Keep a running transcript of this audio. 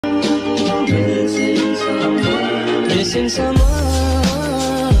Hello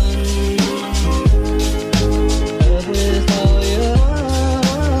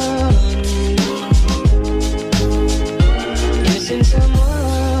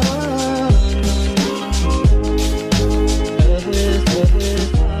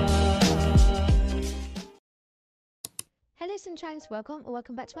sunshines,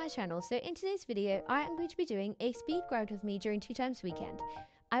 welcome back to my channel. So in today's video I am going to be doing a speed grind with me during 2x weekend.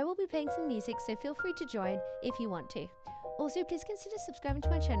 I will be playing some music, so feel free to join if you want to. Also please consider subscribing to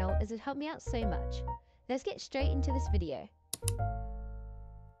my channel as it helped me out so much. Let's get straight into this video.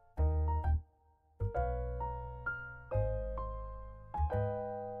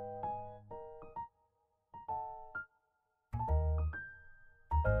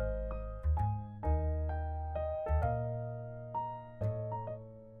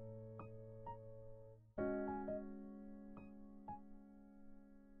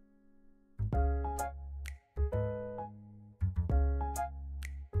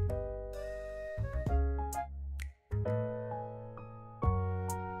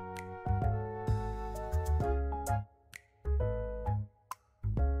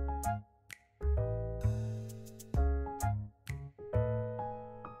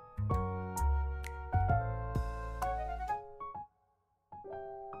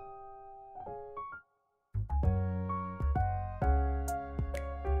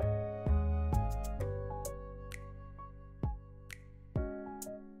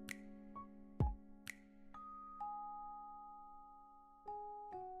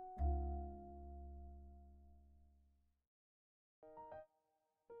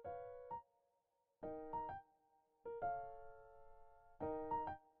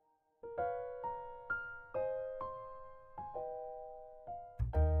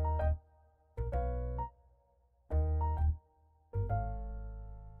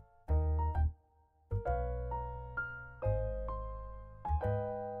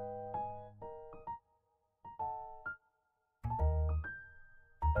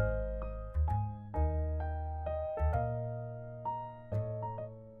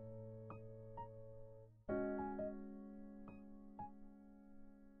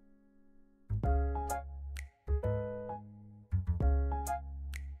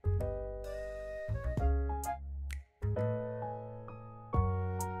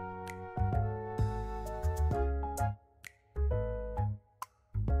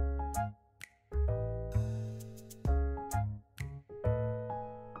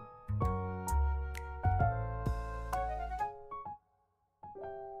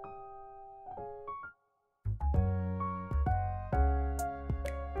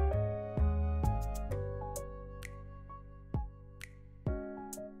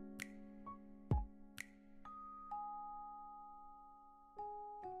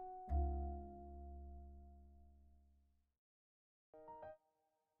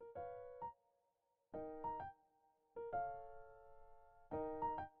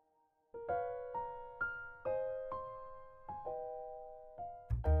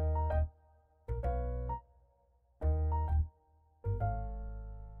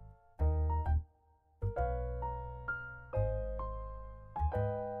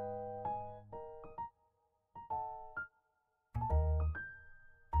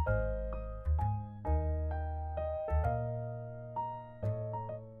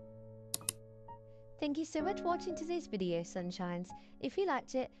 Thank you so much for watching today's video, sunshines. If you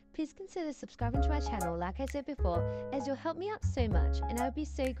liked it, please consider subscribing to my channel like I said before, as you'll help me out so much and I would be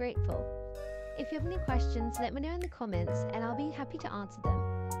so grateful. If you have any questions, let me know in the comments and I'll be happy to answer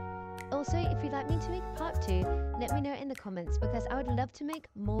them. Also, if you'd like me to make part 2, let me know in the comments because I would love to make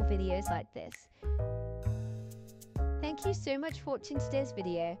more videos like this. Thank you so much for watching today's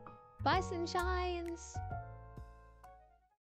video. Bye sunshines!